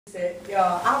Said,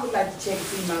 I would like to check and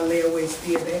see my layaway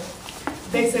still there.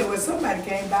 They said, well, somebody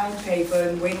came buying paper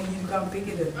and waiting you to come pick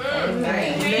it up.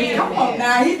 Amen. Come on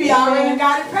now, he be already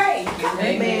got it paid.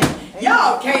 Amen.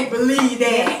 Y'all can't believe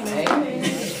that.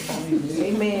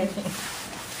 Amen.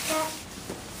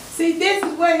 See, this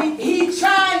is what he's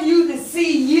trying you to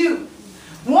see you.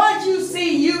 Once you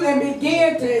see you and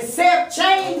begin to accept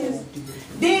changes,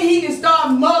 then he can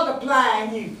start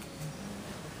multiplying you.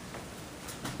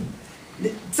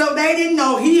 So they didn't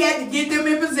know. He had to get them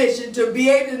in position to be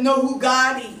able to know who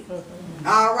God is.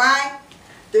 All right?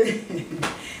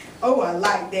 Oh, I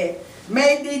like that.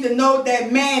 Made thee to know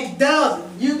that man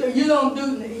doesn't. You don't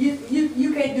do,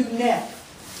 you can't do nothing.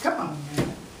 Come on,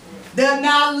 man. Does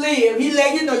not live. He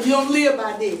let you know you don't live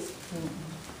by this.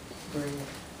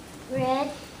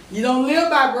 Bread. You don't live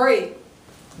by bread.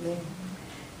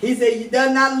 He said you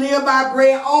does not live by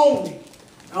bread only.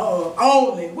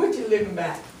 Only. What you living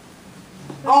by?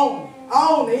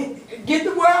 Only. Get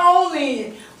the word only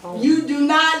in. You do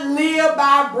not live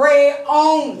by bread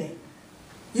only.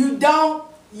 You don't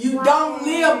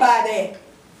live by that.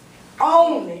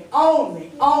 Only.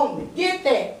 Get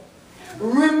that.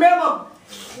 Remember,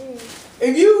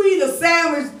 if you eat a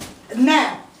sandwich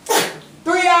now,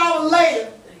 3 hours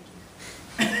later,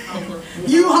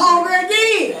 you hungry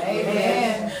again.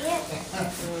 Amen.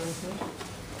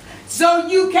 So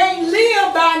you can't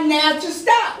live by natural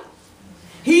stuff.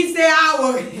 He said,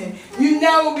 you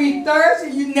never be thirsty,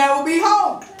 you never be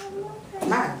hungry.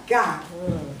 My God.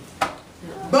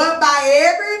 But by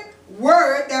every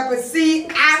word that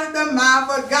proceeds out of the mouth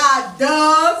of God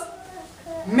does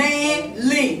man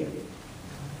live.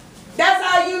 That's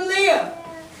how you live.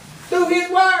 Through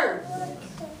his word.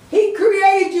 He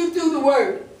created you through the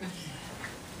word.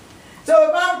 So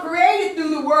if I'm created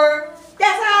through the word,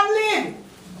 that's how I'm living.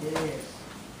 Yes.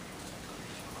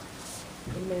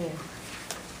 Amen.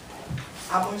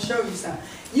 I'm going to show you something.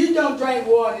 You don't drink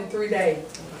water in 3 days.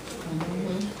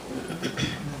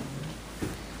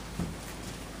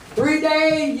 3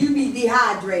 days, you be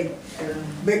dehydrated.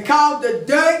 Because the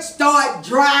dirt start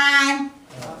drying.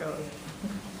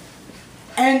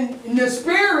 And the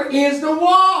spirit is the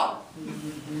water.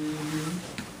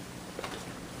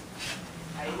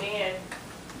 Amen.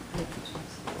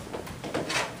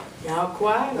 Y'all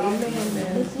quiet?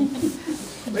 Amen.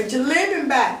 But you're living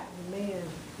by it. Amen.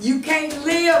 You can't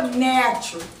live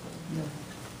natural.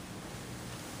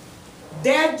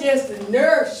 That's just the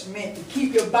nourishment to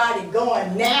keep your body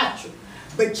going natural.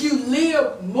 But you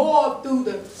live more through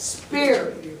the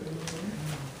spirit.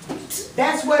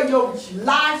 That's where your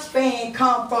lifespan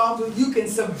comes from, so you can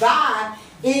survive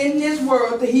in this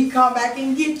world till he come back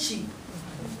and get you.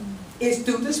 It's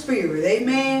through the spirit.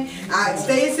 Amen. All right,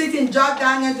 stay at 16 and drop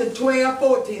down there to 12,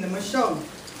 14. I'm going to show you.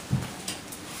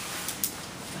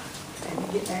 Let me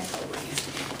get that over here.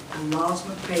 I lost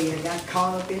my page. I got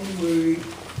caught up in the word.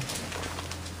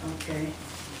 Okay.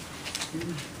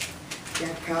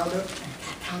 Got caught up.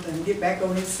 Get back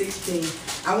on this 16.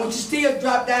 I want you to still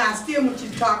drop down. I still want you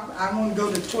to talk. I want to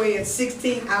go to 12,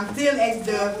 16. I'm still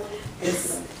Exodus.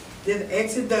 This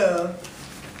Exodus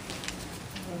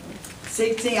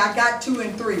 16. I got 2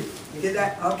 and 3. Did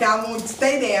I? Okay, I want to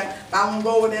stay there. But I want to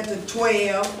go over there to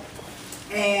 12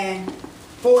 and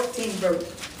 14 verse.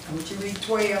 I want you to read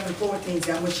 12 and 14.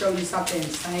 So I'm going to show you something in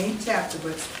the same chapter,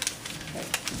 but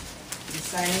the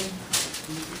same.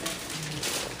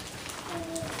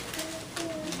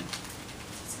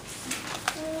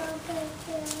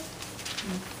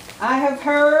 I have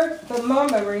heard the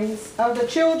murmurings of the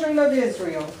children of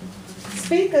Israel.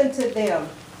 Speak unto them,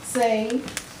 saying,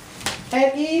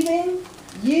 at evening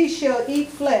ye shall eat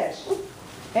flesh,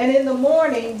 and in the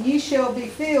morning ye shall be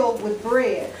filled with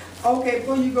bread. Okay,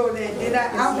 before you go there,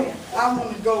 I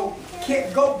want to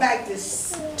go back to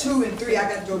 2 and 3.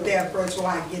 I got to go there first before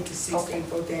I get to 16.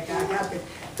 Okay. I got to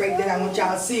break that. I want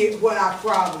y'all to see what our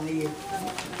problem is.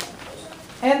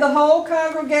 And the whole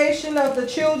congregation of the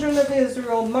children of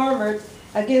Israel murmured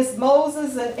against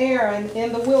Moses and Aaron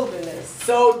in the wilderness.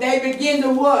 So they begin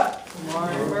to what?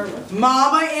 Murmur.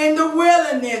 Mama in the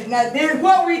wilderness. Now this is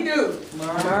what we do.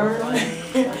 Murmur.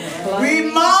 We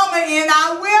mama in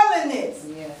our wilderness.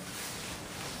 Yeah.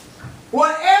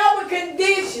 Whatever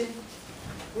condition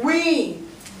we in.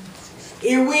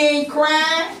 If we ain't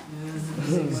crying,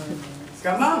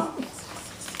 come on.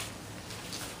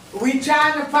 We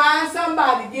trying to find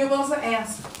somebody to give us an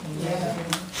answer. Yeah.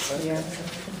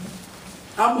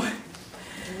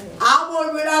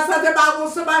 When I said that I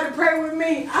want somebody to pray with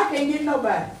me, I can't get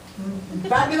nobody.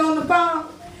 If I get on the phone,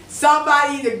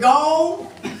 somebody either gone.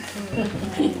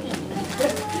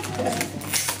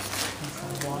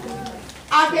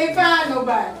 I can't find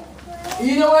nobody.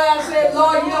 You know what I said,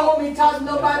 Lord, you don't want me to talk to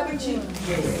nobody but you.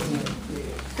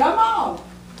 Come on.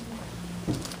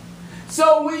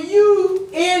 So when you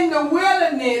in the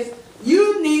wilderness,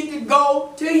 you need to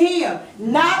go to him,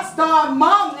 not start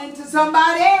mumbling to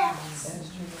somebody else.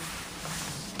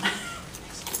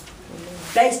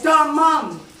 They start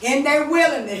mumbling in their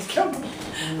wilderness. Come on.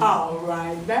 All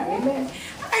right, amen.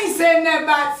 I ain't saying that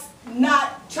about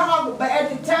not talking, but at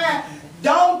the time,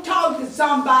 don't talk to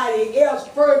somebody else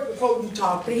first before you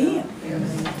talk to him.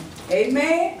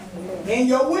 Amen. In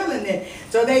your wilderness.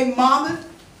 So they mumbled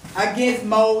against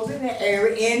Moses and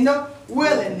Aaron in the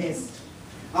wilderness.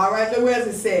 All right, look what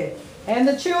it said. And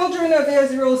the children of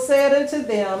Israel said unto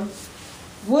them,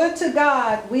 would to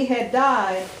God we had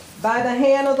died by the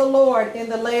hand of the Lord in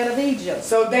the land of Egypt.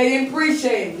 So they didn't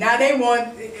appreciate it. Now they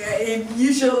want,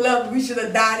 you should have left, we should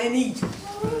have died in Egypt.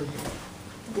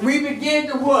 We begin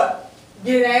to what?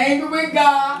 Get angry with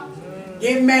God,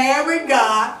 get mad with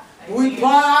God. We point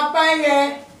our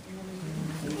finger.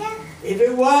 If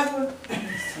it wasn't,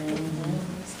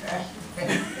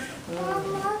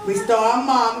 we start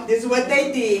mom. This is what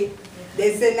they did.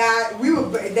 They said, now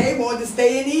they wanted to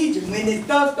stay in Egypt. When this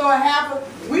stuff started happening,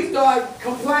 we started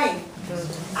complaining.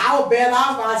 I was better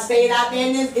off if I stayed out there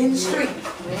in the street.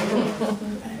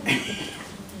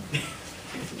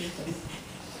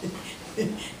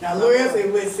 Now look else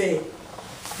it would say.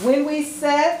 When we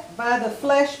sat by the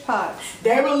flesh pots.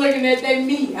 They were looking at their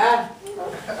meat. I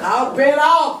was better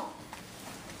off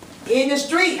in the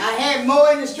street. I had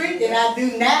more in the street than I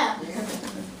do now.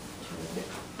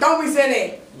 Don't we say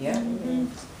that? Yeah.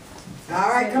 All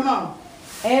right, come on.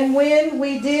 And when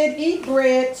we did eat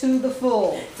bread to the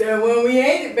full. So when we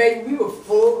ate it, baby, we were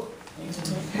full.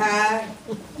 Hi.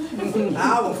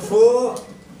 I was full.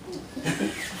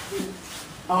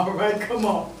 All right, come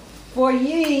on. For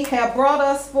ye have brought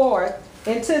us forth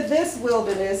into this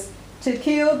wilderness to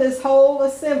kill this whole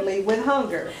assembly with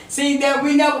hunger. See that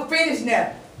we never finished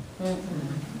now.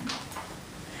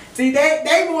 See,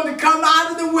 they want to come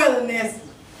out of the wilderness,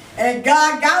 and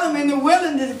God got them in the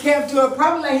wilderness and came to a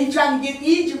promised land. He's trying to get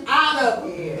Egypt out of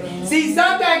them. See,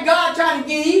 sometimes God trying to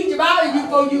get Egypt out of you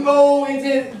before you go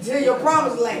into your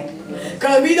promised land.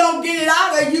 Because if we don't get it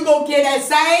out of you, you're going to get that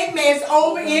same mess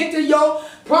over into your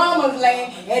promised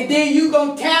land, and then you're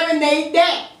going to contaminate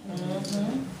that.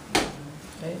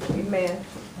 Amen.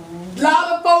 A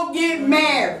lot of folks get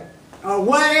married or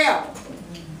whatever.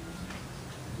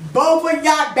 Both of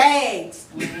y'all bags.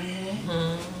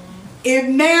 If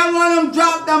now one of them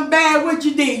dropped them bags, what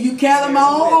you did? You carry them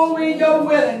all over in your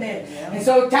wilderness. And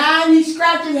so time he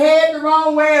scratched his head the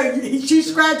wrong way, or she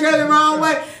scratched her the wrong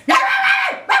way.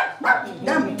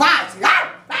 Them fights.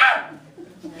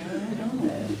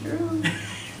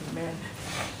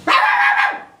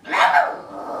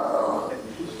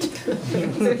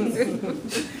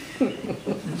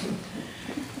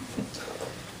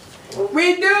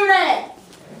 We do that.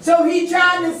 So he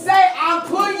trying to say, I'm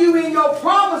putting you in your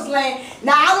promised land.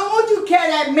 Now I don't want you to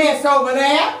carry that mess over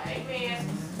there. Amen.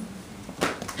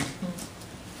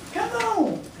 Come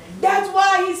on. That's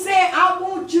why he said, I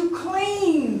want you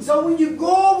clean. So when you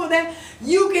go over there,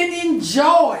 you can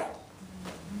enjoy.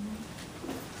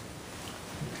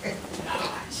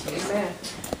 Amen.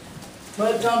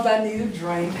 But sometimes I need a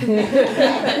drink.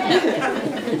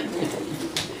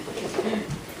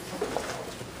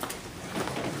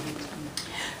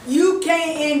 You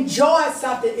can't enjoy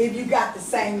something if you got the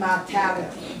same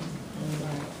mentality.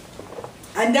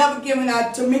 I never given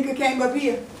out. Tamika came up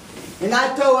here, and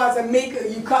I told her, I said, Mika,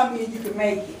 you come here, you can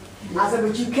make it. I said,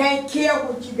 but you can't kill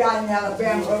what you got in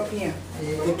Alabama up here,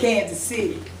 in Kansas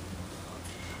City.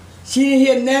 She didn't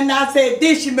hear nothing I said.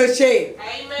 This is Michelle.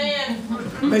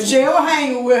 Amen. Michelle was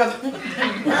hanging with her.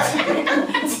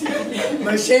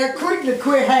 Michelle quickly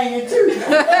quit hanging too.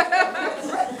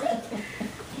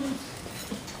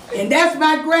 And that's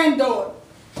my granddaughter.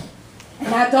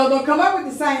 And I told her, don't come up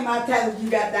with the same mentality you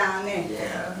got down there.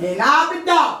 Yeah. And I'll be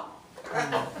dog.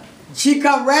 She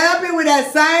come right up in with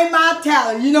that same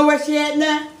mentality. You know where she at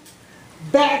now?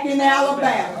 Back in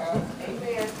Alabama.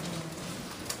 Amen.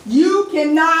 You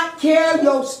cannot carry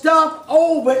your stuff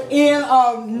over in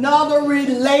another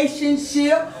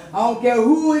relationship. I don't care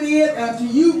who it is until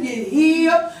you get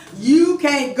healed. You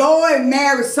can't go and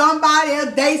marry somebody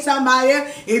else, date somebody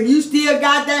else, if you still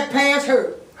got that past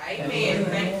hurt. Amen.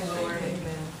 Thank you, Lord.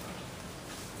 Amen.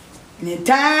 And in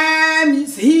time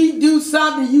he do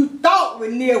something you thought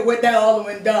was near what that other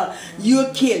one done, you'll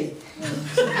kill him.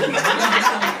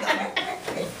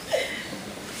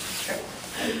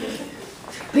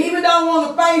 People don't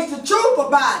want to face the truth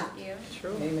about it. Yeah,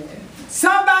 true. Amen.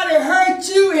 somebody hurt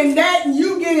you and that and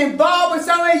you get involved with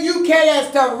somebody, you can't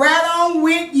start right on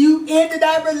with you into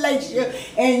that relationship.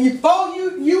 And you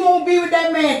won't be with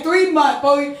that man 3 months.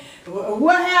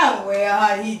 What happened?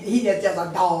 Well, he just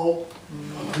a dog.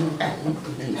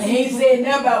 And he ain't saying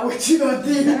nothing about what you gonna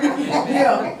do.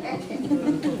 Yeah.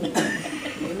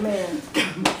 Amen.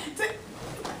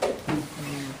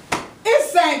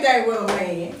 It's the same thing with a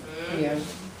man. Yeah.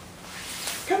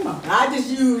 Come on. I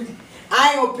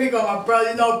ain't gonna pick on my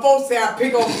brother. You know, folks say I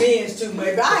pick on men too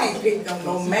much, but I ain't picking on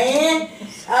no man.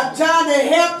 I'm trying to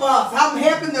help us. I'm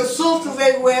helping the sisters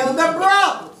as well as the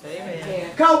brothers. Amen.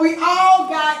 Because we all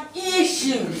got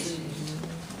issues.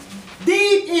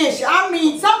 Deep issues. I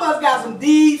mean, some of us got some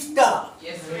deep stuff.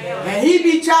 Yes, ma'am. And he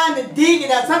be trying to dig it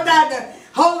out. Sometimes the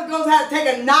Holy Ghost has to take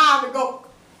a knife and go,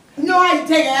 you know how you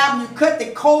take an apple and you cut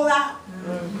the coal out?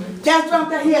 Mm-hmm. That's what I'm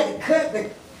saying. He had to cut the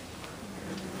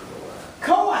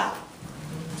coal out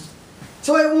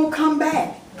so it won't come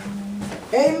back.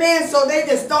 Amen. So they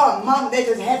just started, Mama, they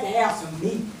just had to have some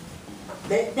meat.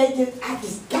 I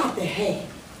just got to have.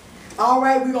 All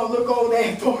right, we're going to look over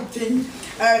there at 14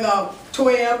 and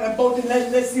 12 and 14.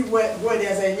 Let's see what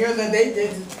they're saying. You know, they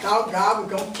just thought God was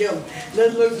going to kill them.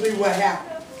 Let's look see what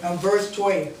happened. Verse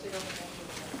 12.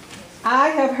 I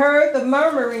have heard the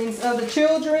murmurings of the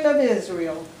children of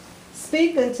Israel.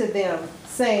 Speak unto them,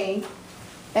 saying,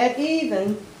 at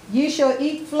even ye shall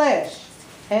eat flesh,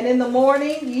 and in the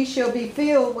morning ye shall be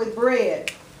filled with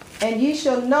bread, and ye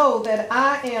shall know that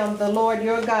I am the Lord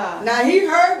your God. Now he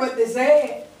heard what they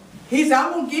said. He said,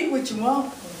 I'm going to give you what you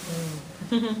want.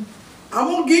 I'm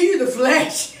going to give you the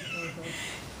flesh.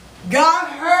 God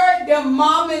heard them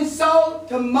mumbling so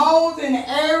to Moses and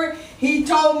Aaron. He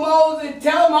told Moses,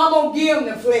 tell him I'm going to give him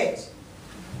the flesh.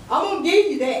 I'm going to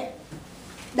give you that.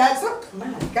 That's something.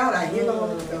 My God, I hear the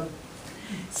Holy Ghost.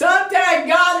 Sometimes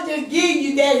God will just give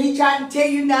you that. He's trying to tell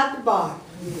you not to bother.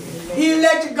 He'll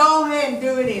let you go ahead and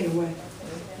do it anyway.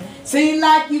 Seems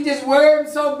like you just worried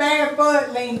so bad for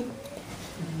it, Lena.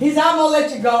 He said, I'm going to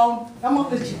let you go. I'm going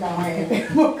to let you go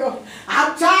ahead.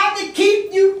 I'm trying to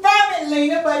keep you from it,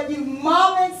 Lena, but you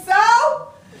mumbling so,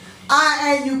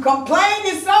 and you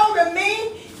complaining so to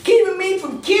me, keeping me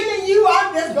from killing you,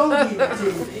 I'm just going to give it to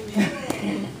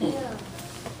you.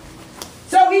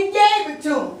 So he gave it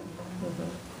to him.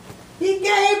 He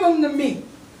gave them to me.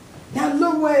 Now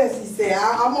look what else he said.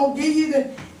 I'm going to give you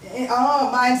the,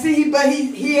 and see, but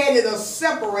he added a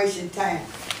separation time.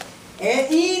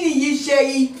 At evening you shall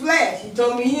eat flesh. He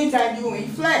told me anytime you will eat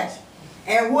flesh.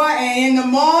 And what? And in the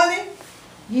morning?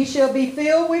 Ye shall be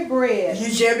filled with bread.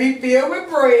 You shall be filled with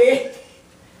bread.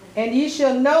 And ye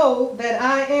shall know that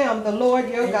I am the Lord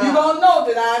your God. You're going to know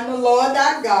that I am the Lord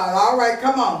thy God. All right,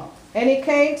 come on. And it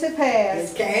came to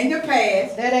pass. It came to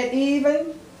pass. That at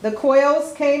even the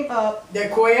quails came up. The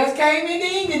quails came in the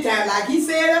evening time, like he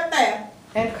said up there.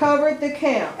 And covered the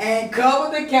camp. And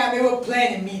covered the camp. They were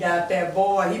plenty meat out there,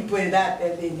 boy. He put it out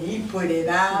there, didn't he? He put it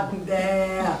out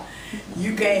there.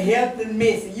 You can't help to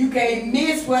miss it. You can't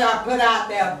miss what I put out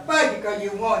there for you because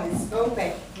you want it so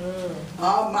bad.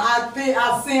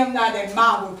 I see him now, that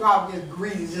mouth was probably just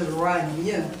greasy, just running,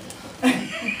 you know.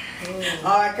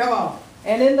 All right, come on.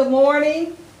 And in the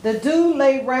morning, the dew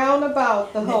lay round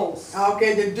about the host.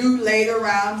 Okay, the dew laid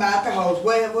around about the host.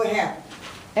 What happened?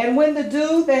 And when the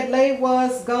dew that lay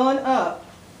was gone up,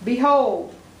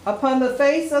 behold, upon the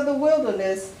face of the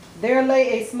wilderness there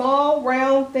lay a small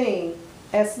round thing,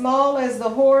 as small as the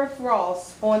hoar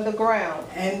frost on the ground.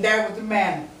 And that was the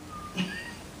manna.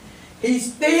 He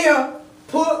still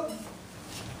put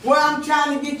what I'm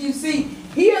trying to get you to see.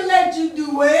 He'll let you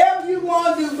do whatever you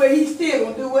want to do, but he's still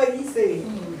going to do what he said.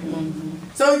 Mm-hmm.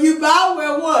 So you about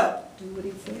well what? Do what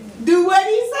he said. Do what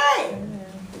he said.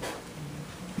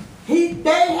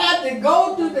 They had to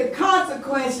go through the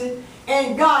consequences,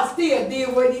 and God still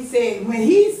did what he said. When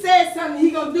he said something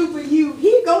he going to do for you,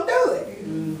 he going to do it.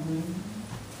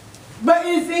 Mm-hmm. But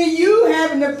it's in you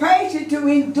having the patience to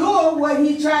endure what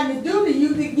he's trying to do to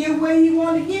you to get what he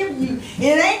want to give you.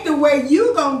 It ain't the way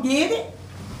you going to get it.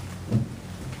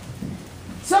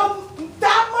 So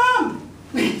stop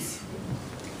mumbling.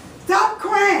 Stop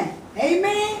crying.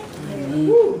 Amen? Mm-hmm.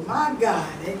 Woo, my God.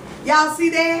 Y'all see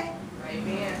that?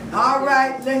 Amen. All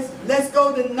right, let's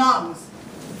go to Numbers.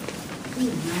 Oh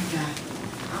my God.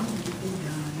 I'm going to get this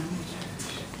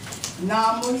done.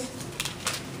 Numbers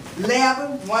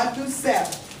 11, 1 through 7.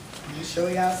 I'm going to show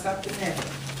y'all something else.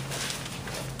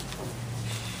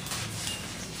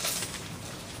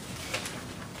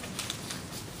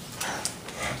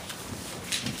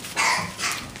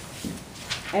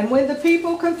 And when the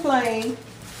people complained,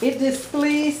 it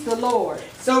displeased the Lord.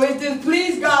 So it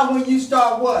displeased God when you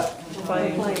start what?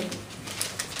 Complaining.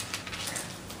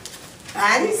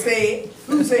 I didn't say it.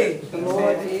 Who said it? The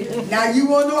Lord did. Now you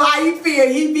want to know how he feel.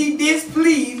 He be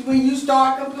displeased when you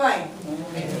start complaining.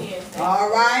 All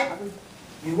right?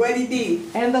 And what he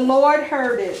did. And the Lord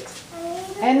heard it,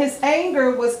 and his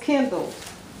anger was kindled.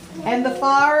 And the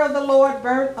fire of the Lord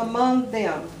burnt among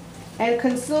them, and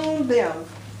consumed them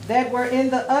that were in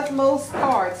the utmost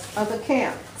parts of the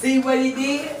camp. See what he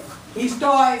did? He'll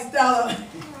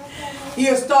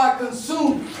start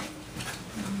consuming.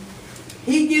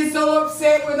 He gets so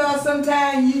upset with us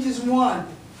sometimes, you just wonder.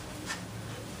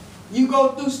 You go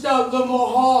through stuff a little more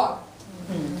hard.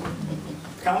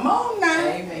 Come on now.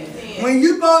 Amen. When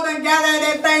you both done got out of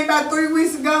that thing about 3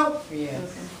 weeks ago, Yes.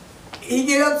 he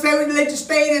get upset when he let you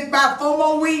stay in about 4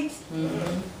 more weeks.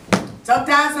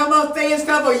 Sometimes some of us stay in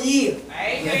stuff a year.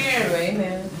 Amen.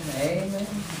 Amen. Amen.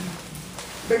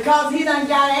 Because he done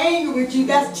got angry with you,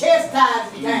 that's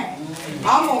chastising time.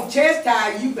 I'm gonna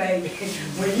chastise you, baby.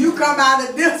 When you come out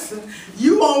of this,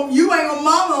 you ain't gonna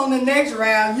mama on the next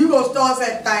round. You gonna start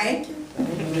saying, thank you.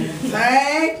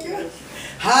 Thank you.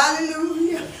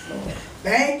 Hallelujah.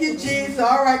 Thank you, Jesus.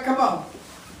 All right, come on.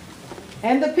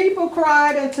 And the people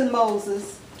cried unto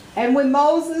Moses, and when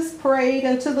Moses prayed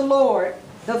unto the Lord,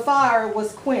 the fire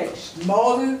was quenched.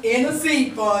 Moses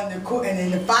interceded for him, and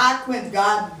in the fire quenched.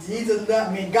 God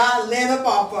let up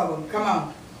off of him. Come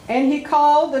on. And he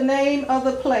called the name of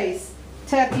the place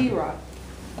Taberah,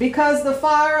 because the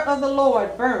fire of the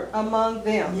Lord burnt among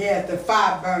them. Yeah, the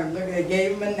fire burned. Look, they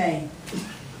gave him a name.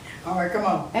 All right, come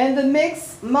on. And the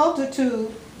mixed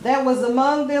multitude that was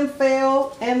among them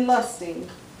fell and lusting.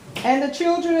 And the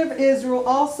children of Israel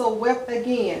also wept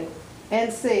again,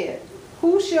 and said,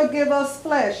 who shall give us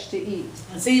flesh to eat?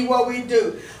 See what we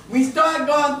do. We start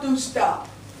going through stuff.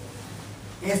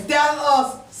 Instead of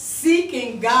us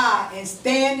seeking God and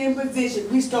staying in position,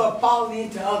 we start falling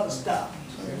into other stuff.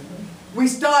 We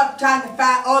start trying to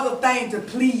find other things to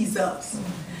please us.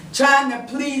 Trying to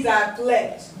please our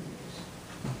flesh.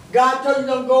 God told you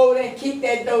don't go over there and kick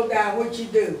that door down. What you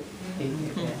do?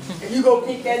 And you go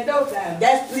kick that door down.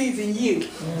 That's pleasing you.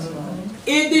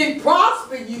 It didn't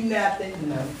prosper you nothing.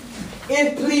 No.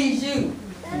 It pleased you.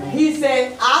 He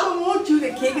said, I don't want you to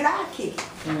kick it, I'll kick it.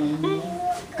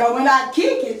 Because when I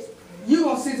kick it, you're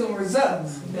going to see some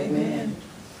results. Amen.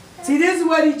 See, this is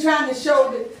what he's trying to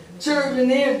show the children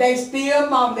there. They still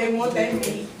mom, they want that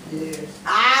meat. Yes.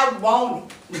 I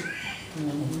want it.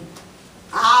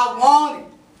 I want it.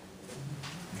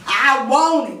 I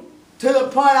want it. To the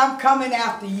point I'm coming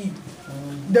after you.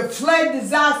 The flesh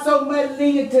desires so much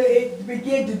leaning to it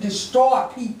begin to destroy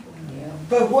people.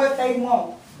 For what they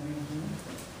want.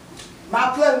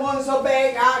 My flesh wants so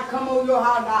bad, I'll come over your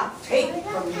house and I'll take it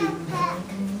from you.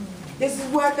 This is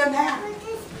what done happened.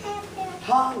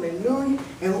 Hallelujah.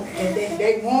 And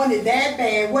they wanted that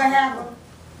bad. What happened?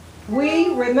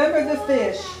 We remember the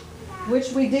fish,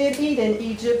 which we did eat in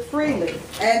Egypt freely.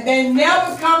 And they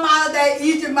never come out of that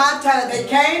Egypt mentality. They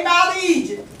came out of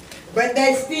Egypt, but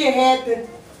they still had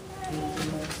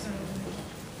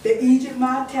the Egypt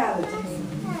mentality.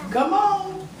 Come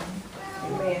on.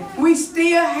 Amen. We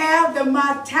still have the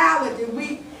mentality.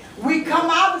 We come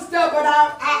out of stuff, but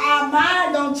our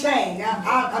mind don't change.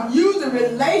 I'm using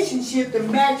relationship to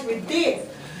match with this.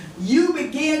 You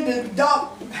begin to,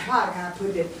 how can I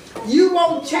put it? You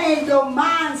won't change your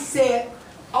mindset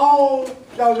on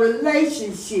the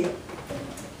relationship.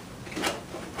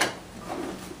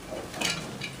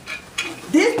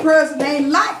 This person ain't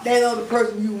like that other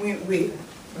person you went with.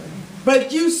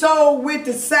 But you so with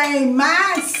the same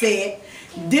mindset,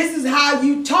 this is how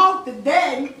you talk to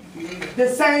daddy, the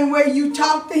same way you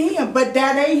talk to him, but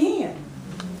that ain't him.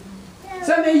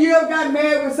 Some of you ever got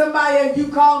married with somebody and you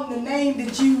call them the name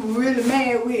that you were really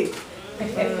married with.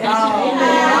 Amen.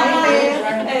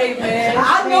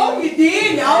 I know you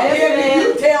did. I don't care if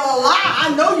you tell a lie. I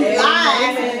know you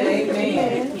lied.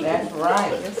 Amen. That's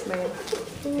right. Yes, ma'am.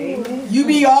 Amen. You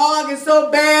be arguing so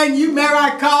bad, and you remember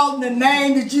I called them the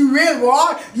name that you really were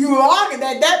arguing. You were arguing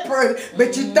at that person,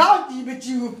 but you thought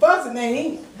you were fussing at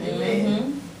him.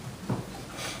 Amen.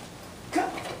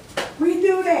 We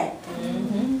do that.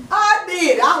 I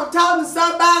did. I was talking to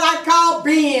somebody I called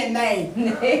Ben name.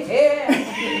 Amen.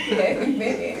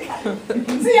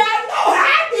 See, I know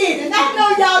I did, and I know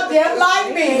y'all just like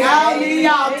me. I don't need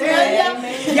y'all telling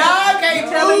you. Y'all can't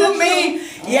fool me.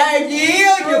 Yeah,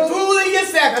 you're fooling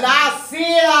yourself, and I see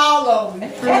it all over.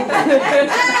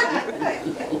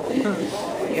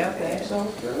 Yep, that's so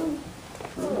true.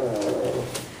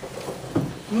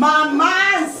 My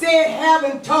mindset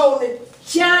haven't totally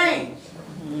changed.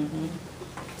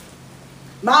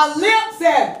 My lips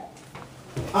said,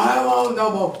 I don't want no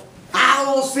more. I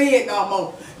don't see it no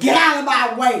more. Get out of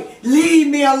my way. Leave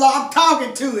me alone. I'm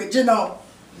talking to it, you know.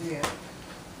 Yeah.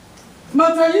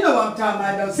 Mother, you know what I'm talking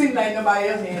about, though. Seems like nobody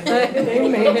else has.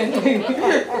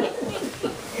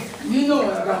 You know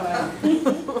what I'm talking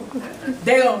about.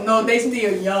 They don't know. They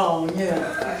still young, you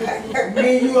know.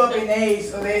 Me and you up in age,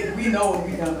 so we know what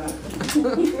we talking about.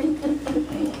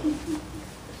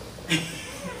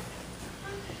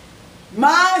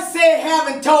 Mindset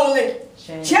haven't totally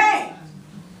changed.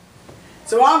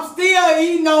 So I'm still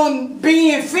eating on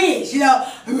being fish, you know.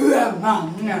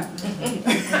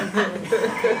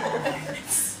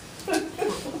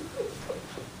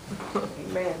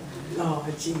 Amen.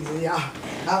 Lord Jesus, y'all.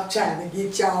 I'm trying to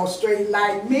get y'all straight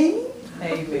like me.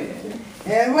 Amen.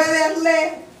 And where that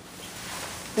left?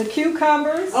 The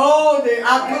cucumbers. Oh,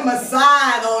 I put my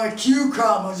side on the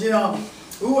cucumbers, you know.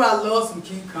 Ooh, I love some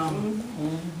cucumbers.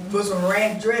 Put some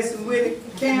ranch dressing with it,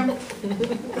 Campbell.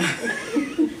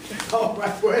 All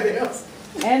right, what else?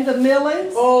 And the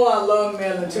melons. Oh, I love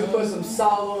melon too. Put some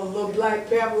salt on a little black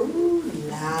pepper. Ooh,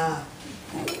 nah.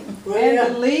 And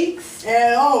the leeks.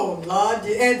 And oh, Lord.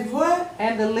 And what?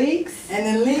 And the leeks.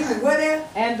 And the leeks. What else?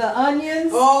 And the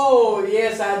onions. Oh,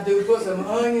 yes, I do. Put some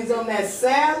onions on that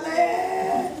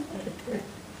salad.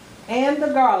 And the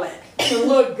garlic. A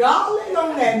little garlic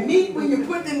on that meat when you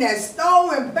put in that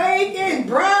stove and bake it and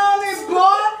brown it,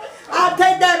 boy. I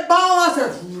take that ball, I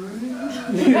said,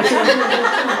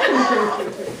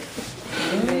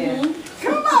 Amen.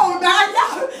 come on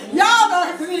now, y'all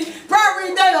don't see, probably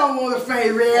they don't want to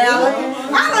face reality.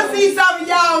 I done see some of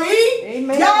y'all eat.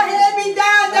 Amen. Y'all head me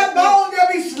down, that bone will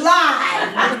be slide.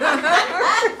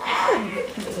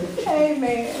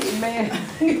 Amen. Amen.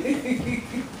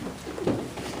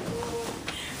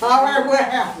 All right, what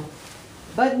happened?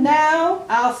 But now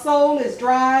our soul is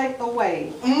dried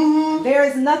away. There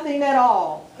is nothing at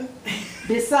all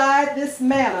beside this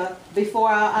manna before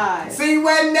our eyes. See,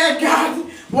 wasn't that God?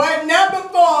 Wasn't never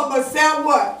before, but said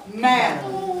what? Manna.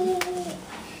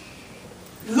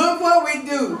 Look what we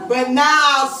do. But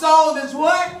now our soul is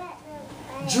what?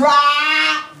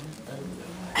 Dry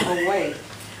Away.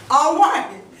 away.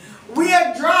 We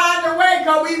are dried away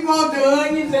because we want the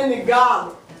onions and the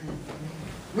garlic.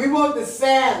 We want the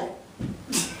salad.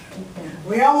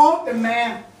 We don't want the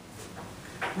manna.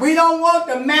 We don't want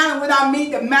the manna. When I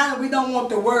mean the manna, we don't want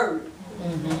the word.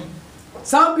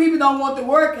 Some people don't want the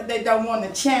word because they don't want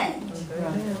to change.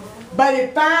 But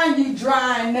it finds you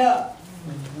drying up.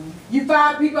 You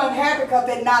find people unhappy because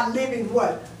they're not living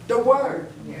what? The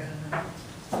word.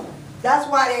 That's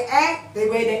why they act the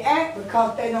way they act,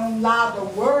 because they don't allow the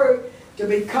word to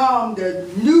become the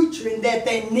nutrient that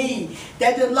they need.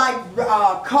 That's just like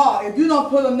a car. If you don't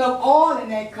put enough oil in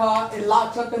that car, it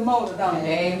locks up the motor, don't it?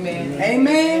 Amen.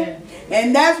 Amen.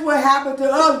 And that's what happened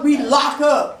to us. We lock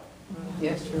up.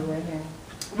 Yes, true, right now.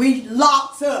 We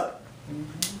locks up.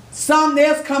 Something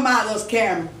else come out of us,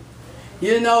 Cameron.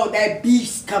 You know, that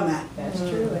beast come out. That's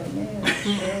true, amen.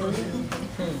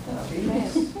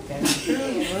 Amen. That's true.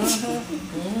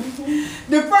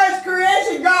 The first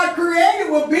creation God created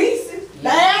was beasts,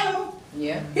 the animals.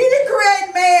 Yeah. He didn't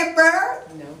create man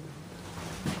first. No.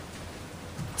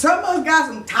 Some of us got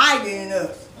some tiger in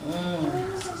us.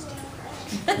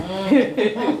 Amen.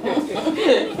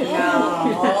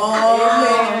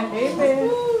 Amen.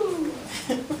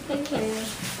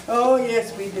 Oh,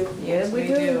 yes, we do. Yes, we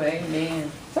do. Amen.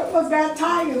 Some of us got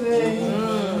tigers in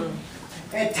us.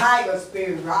 That tiger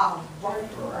spirit, I'll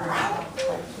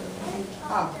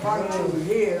fight you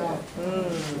here.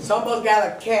 Some of us got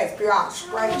a cat spirit, I'll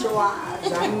scratch your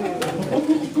eyes. Amen.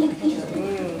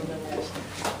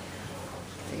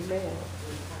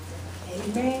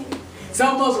 Amen.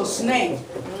 Some of us are snakes.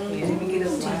 Let me get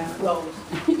us teeth closed.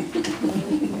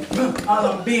 I'm a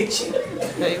bitch.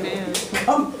 Amen.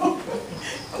 Come on.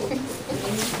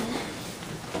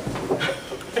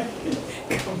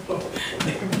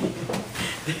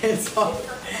 That's all.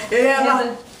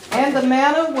 Yeah. And the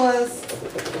manna was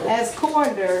as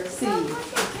coriander seed,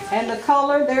 and the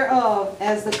color thereof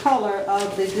as the color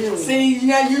of the dew. See, you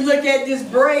know, you look at this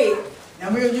bread,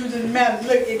 and we're using the manna.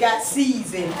 Look, it got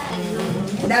seeds in it.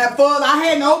 Now, folks, I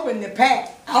hadn't opened the pack.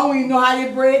 I don't even know how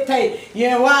this bread tastes. You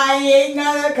know why I ain't ate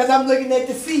none of it? Because I'm looking at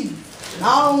the seeds.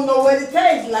 I don't know what it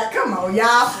tastes like. Come on,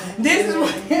 y'all. This is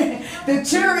what the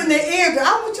children, the ears.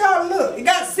 I want y'all to look. It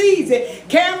got seeds.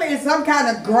 Cameron is some kind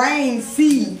of grain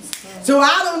seeds. So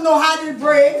I don't know how this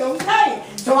bread gonna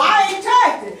taste. So I ain't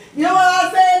touched it. You know what I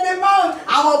said this morning?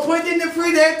 I'm gonna put it in the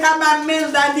freezer. Every time I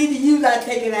minutes I need to use, I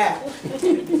take it out.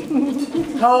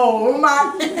 Oh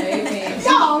my. Amen.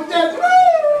 Y'all just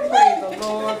Praise the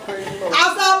Lord, praise the Lord. I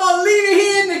said I'm gonna leave it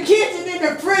here in the kitchen in the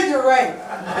refrigerator.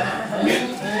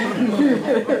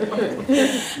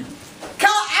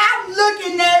 Cause I'm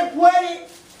looking at what it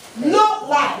look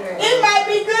like. It might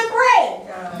be good bread,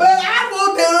 but I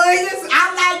will do it.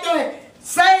 I like to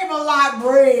save a lot of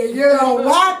bread. You know,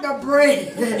 want the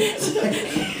bread.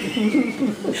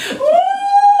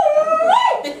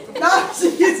 No,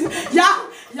 y'all,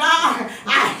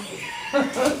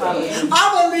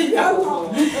 I'm gonna leave that alone.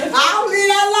 I'll leave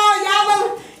that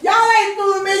alone. Y'all ain't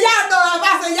fooling me. Y'all know if I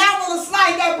say y'all want to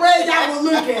slice that bread, y'all will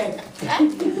look at it.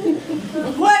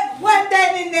 What that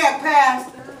in there,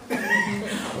 Pastor?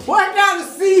 What kind of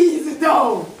seeds is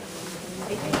those?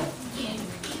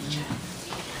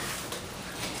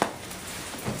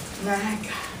 My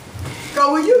God. So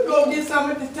when you go get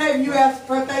something at the table, you ask the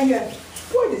first thing you ask,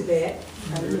 what is that?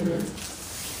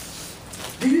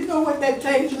 Do you know what that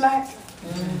tastes like?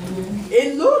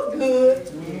 It looks good.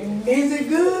 Is it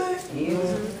good?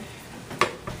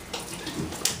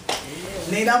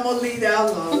 Then I'm going to leave that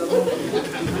alone.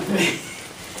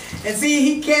 And see,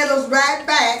 he carried us right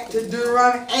back to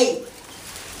Deuteronomy 8.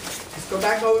 Let's go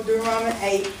back over to Deuteronomy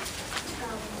 8.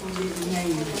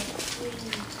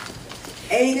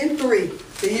 8 and 3.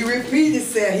 See, he repeated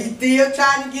himself. He's still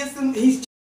trying to get some.